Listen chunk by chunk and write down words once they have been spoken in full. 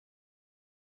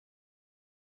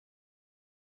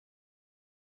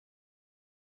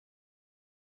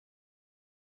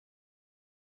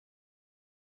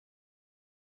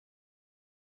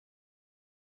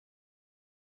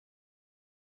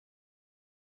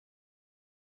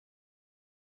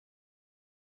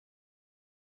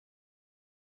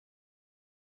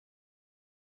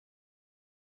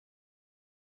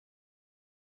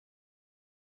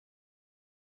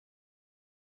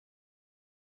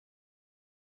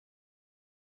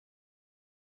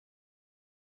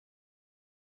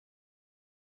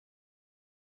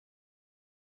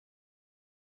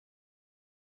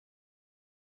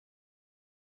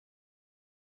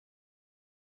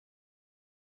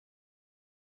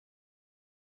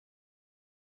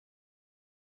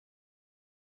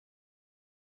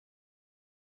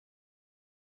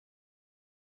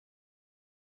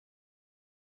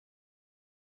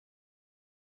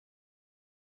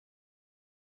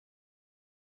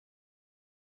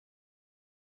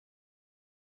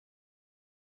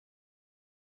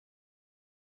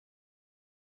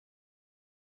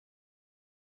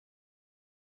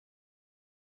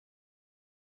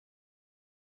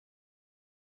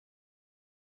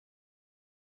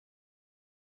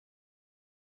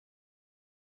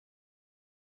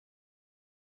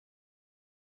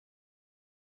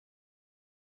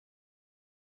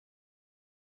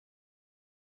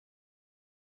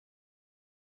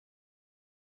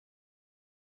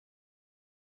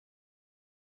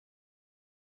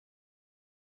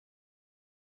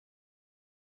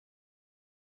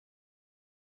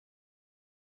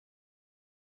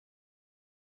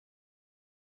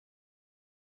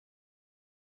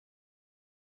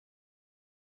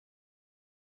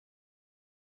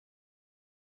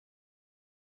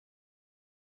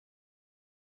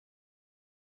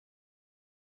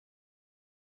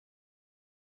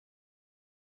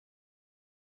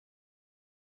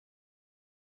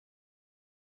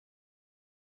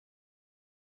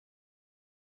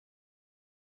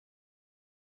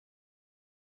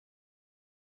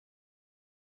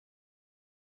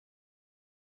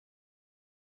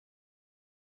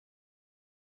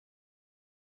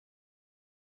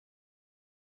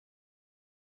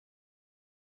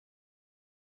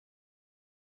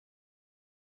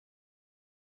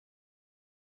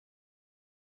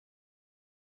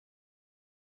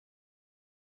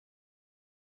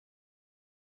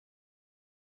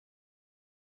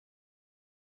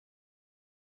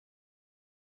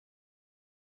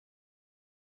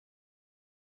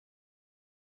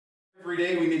Every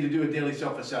day we need to do a daily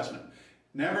self-assessment.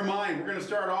 Never mind, we're going to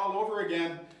start all over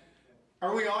again.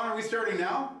 Are we on? Are we starting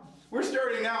now? We're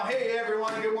starting now. Hey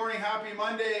everyone, good morning, happy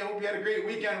Monday. I hope you had a great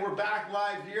weekend. We're back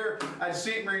live here at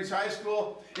St. Mary's High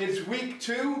School. It's week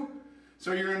 2,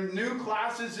 so you're in new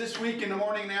classes this week in the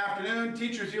morning and afternoon.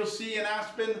 Teachers, you'll see in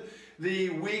Aspen,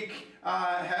 the week,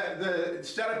 the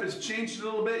setup has changed a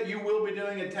little bit. You will be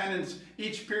doing attendance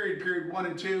each period, period 1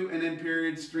 and 2, and then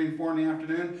periods 3 and 4 in the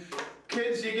afternoon.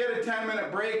 Kids, you get a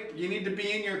 10-minute break. You need to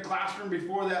be in your classroom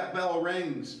before that bell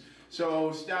rings.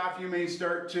 So staff, you may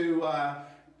start to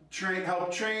help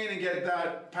train and get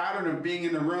that pattern of being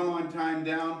in the room on time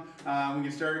down. We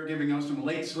can start giving out some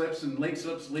late slips, and late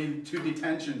slips lead to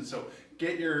detention. So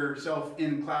get yourself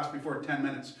in class before 10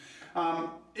 minutes.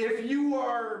 If you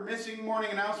are missing morning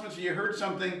announcements, or you heard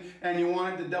something and you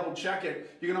wanted to double check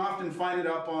it, you can often find it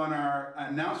up on our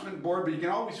announcement board, but you can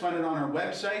always find it on our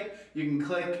website. You can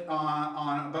click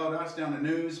on About Us down to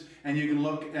News, and you can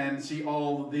look and see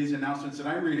all of these announcements that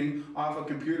I'm reading off a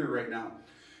computer right now.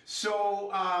 So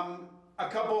a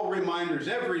couple reminders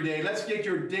every day. Let's get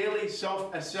your daily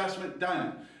self-assessment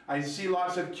done. I see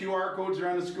lots of QR codes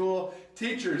around the school.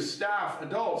 Teachers, staff,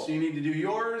 adults, you need to do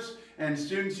yours, and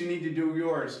students, you need to do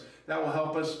yours. That will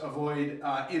help us avoid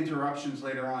interruptions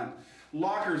later on.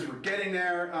 Lockers, we're getting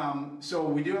there. So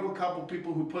we do have a couple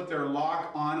people who put their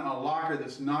lock on a locker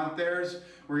that's not theirs.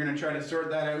 We're going to try to sort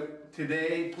that out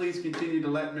today. Please continue to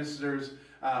let Mrs.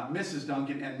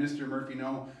 Duncan and Mr. Murphy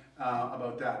know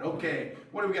about that. Okay,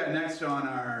 what do we got next on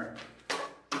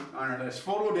our list?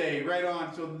 Photo day, right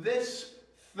on. So this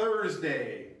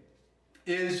Thursday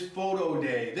is photo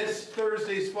day. This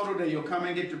Thursday's photo day. You'll come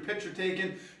and get your picture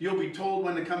taken. You'll be told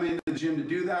when to come into the gym to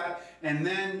do that, and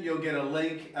then you'll get a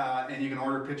link and you can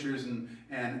order pictures, and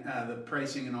the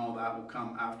pricing and all that will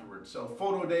come afterwards. So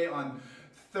photo day on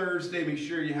Thursday. Make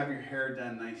sure you have your hair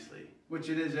done nicely, which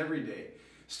it is every day.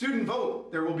 Student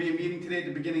vote. There will be a meeting today at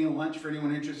the beginning of lunch for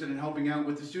anyone interested in helping out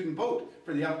with the student vote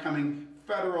for the upcoming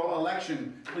federal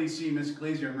election. Please see Ms.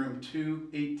 Glazer in room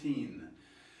 218.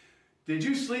 Did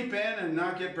you sleep in and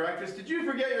not get breakfast? Did you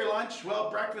forget your lunch? Well,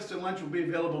 breakfast and lunch will be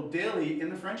available daily in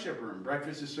the friendship room.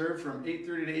 Breakfast is served from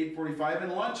 8:30 to 8:45,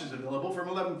 and lunch is available from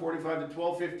 11:45 to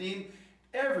 12:15.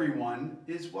 Everyone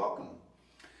is welcome.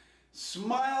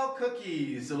 Smile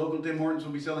Cookies. The local Tim Hortons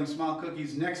will be selling Smile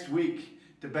Cookies next week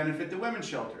to benefit the women's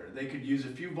shelter. They could use a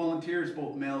few volunteers,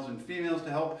 both males and females,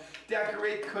 to help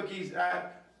decorate cookies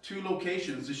at 2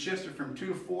 locations. The shifts are from 2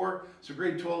 to 4, so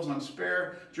grade 12s on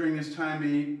spare during this time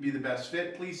may be the best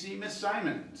fit. Please see Miss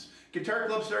Simons. Guitar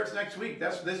Club starts next week.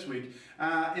 That's this week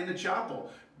in the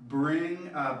chapel.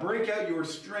 Break out your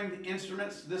stringed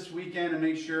instruments this weekend and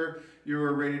make sure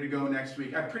you're ready to go next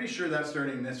week. I'm pretty sure that's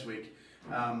starting this week.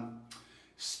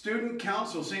 Student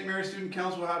Council, St. Mary's Student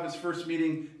Council will have its first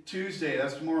meeting Tuesday.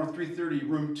 That's tomorrow at 3:30,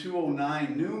 room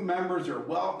 209. New members are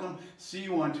welcome. See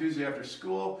you on Tuesday after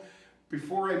school.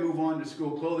 Before I move on to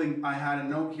school clothing, I had a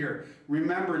note here.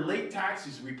 Remember, late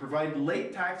taxis. We provide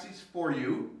late taxis for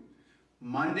you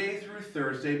Monday through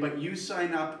Thursday, but you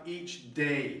sign up each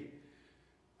day.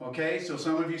 Okay, so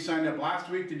some of you signed up last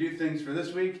week to do things for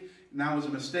this week, and that was a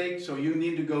mistake, so you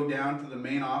need to go down to the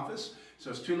main office.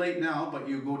 So it's too late now, but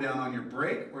you go down on your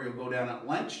break, or you'll go down at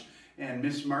lunch, and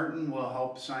Miss Martin will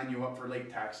help sign you up for late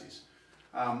taxis.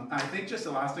 I think just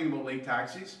the last thing about late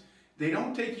taxis, they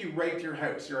don't take you right to your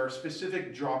house. There are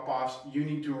specific drop-offs. You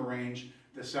need to arrange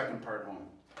the second part home.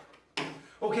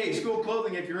 Okay, school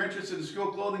clothing. If you're interested in school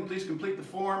clothing, please complete the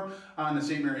form on the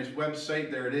St. Mary's website.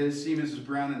 There it is. See Mrs.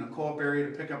 Brown in the co-op area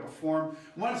to pick up a form.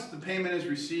 Once the payment is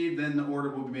received, then the order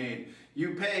will be made.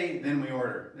 You pay, then we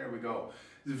order. There we go.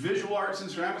 The Visual Arts and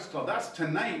Ceramics Club. That's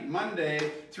tonight,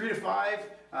 Monday, 3 to 5.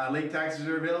 Late taxes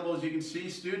are available. As you can see,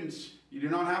 students, you do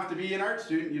not have to be an art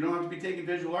student. You don't have to be taking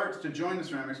visual arts to join the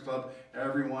Ceramics Club.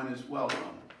 Everyone is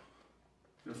welcome.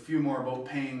 A few more about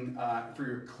paying for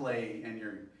your clay and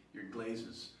your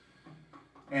glazes.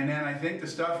 And then I think the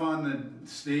stuff on the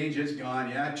stage is gone.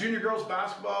 Yeah, junior girls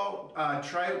basketball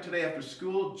tryout today after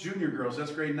school. Junior girls,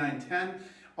 that's grade 9, 10.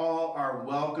 All are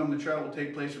welcome. The tryout will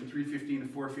take place from 3:15 to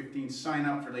 4:15. Sign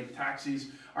up for late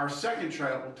taxis. Our second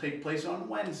tryout will take place on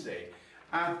Wednesday.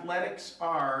 Athletics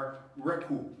are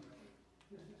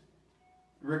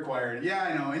required. Yeah,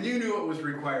 I know. And you knew it was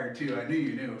required too. I knew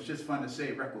you knew. It's just fun to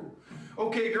say.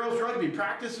 Okay, girls rugby.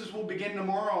 Practices will begin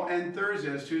tomorrow and Thursday.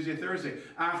 That's Tuesday, Thursday.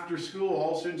 After school,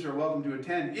 all students are welcome to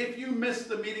attend. If you missed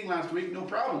the meeting last week, no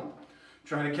problem.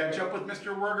 Try to catch up with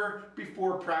Mr. Werger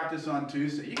before practice on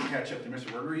Tuesday. You can catch up to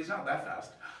Mr. Werger. He's not that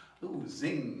fast. Ooh,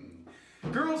 zing.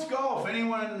 Girls Golf,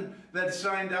 anyone that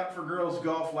signed up for Girls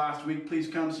Golf last week, please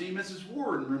come see Mrs.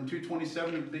 Ward in room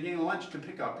 227 at the beginning of lunch to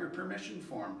pick up your permission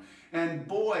form. And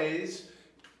boys,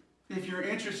 if you're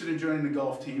interested in joining the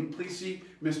golf team, please see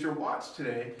Mr. Watts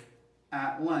today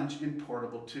at lunch in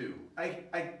Portable 2.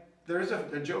 There's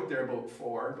a joke there about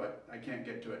 4, but I can't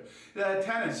get to it.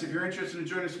 Tennis, if you're interested in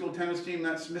joining the school tennis team,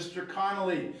 that's Mr.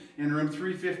 Connolly in room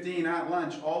 315 at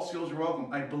lunch. All schools are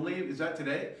welcome. I believe, is that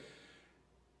today?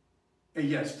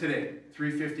 Yes, today,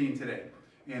 3:15 today,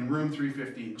 in room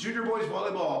 315. Junior boys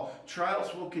volleyball,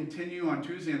 trials will continue on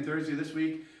Tuesday and Thursday this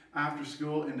week after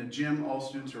school in the gym. All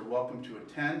students are welcome to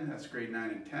attend. That's grade 9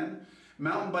 and 10.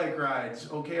 Mountain bike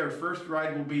rides. Okay, our first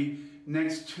ride will be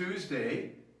next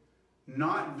Tuesday,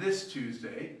 not this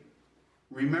Tuesday.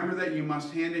 Remember that you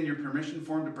must hand in your permission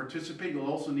form to participate. You'll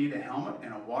also need a helmet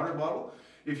and a water bottle.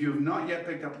 If you have not yet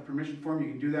picked up a permission form,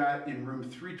 you can do that in room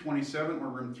 327 or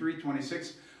room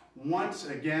 326. Once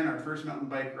again, our first mountain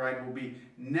bike ride will be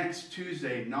next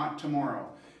Tuesday, not tomorrow.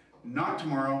 Not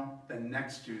tomorrow, the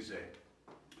next Tuesday.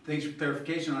 Thanks for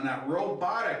clarification on that.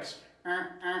 Robotics.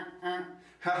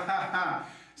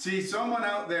 See, someone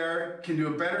out there can do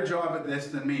a better job at this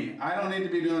than me. I don't need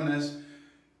to be doing this.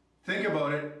 Think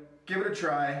about it. Give it a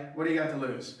try. What do you got to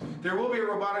lose? There will be a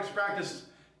robotics practice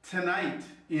tonight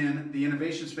in the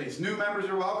innovation space. New members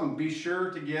are welcome. Be sure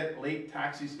to get late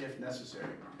taxis if necessary.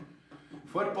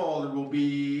 Football, there will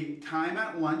be time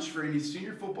at lunch for any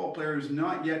senior football player who's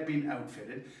not yet been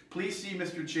outfitted. Please see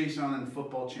Mr. Chason in the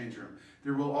football change room.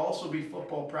 There will also be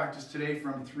football practice today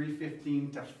from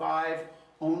 3:15 to 5.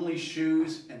 Only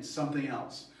shoes and something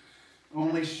else.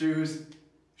 Only shoes,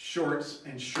 shorts,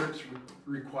 and shirts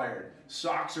required.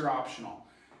 Socks are optional.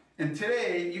 And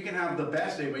today, you can have the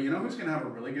best day, but you know who's going to have a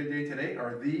really good day today?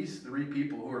 Are these 3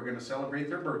 people who are going to celebrate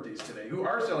their birthdays today, who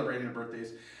are celebrating their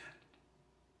birthdays.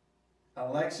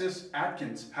 Alexis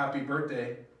Atkins, happy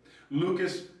birthday.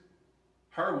 Lucas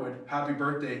Harwood, happy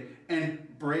birthday.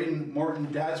 And Braden Morton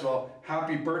Daswell,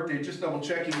 happy birthday. Just double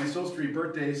checking those 3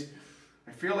 birthdays.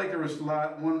 I feel like there was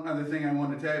one other thing I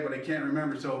wanted to tell you, but I can't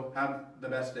remember, so have the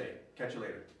best day. Catch you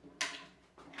later.